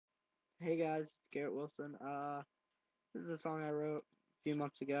Hey guys, it's Garrett Wilson. This is a song I wrote a few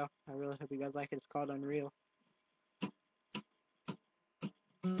months ago. I really hope you guys like it. It's called Unreal.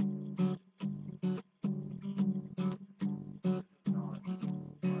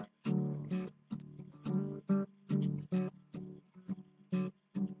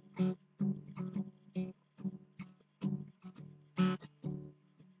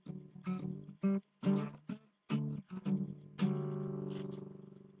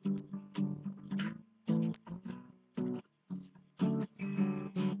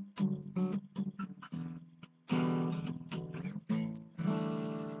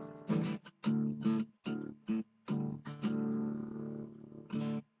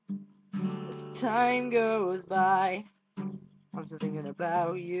 As time goes by, I'm still thinking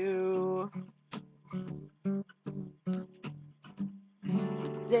about you.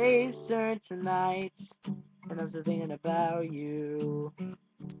 Days turn to nights, and I'm still thinking about you.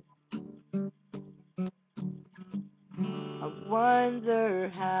 I wonder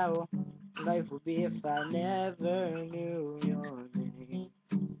how life would be if I never knew your name.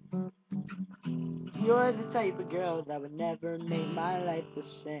 You're the type of girl that would never make my life the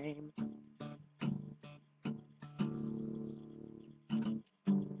same.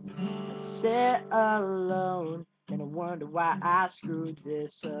 I sit alone and I wonder why I screwed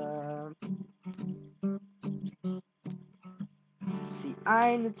this up. See,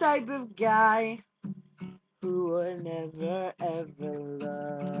 I'm the type of guy who would never ever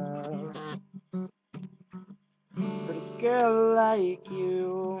love. But a girl like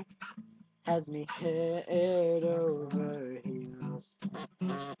you has me head over heels.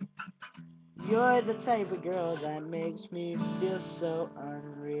 You're the type of girl that makes me feel so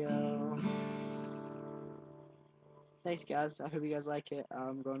unreal. Thanks guys, I hope you guys like it.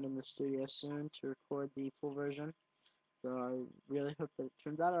 I'm going in the studio soon to record the full version. So I really hope that it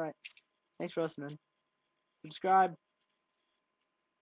turns out alright. Thanks for listening. Subscribe.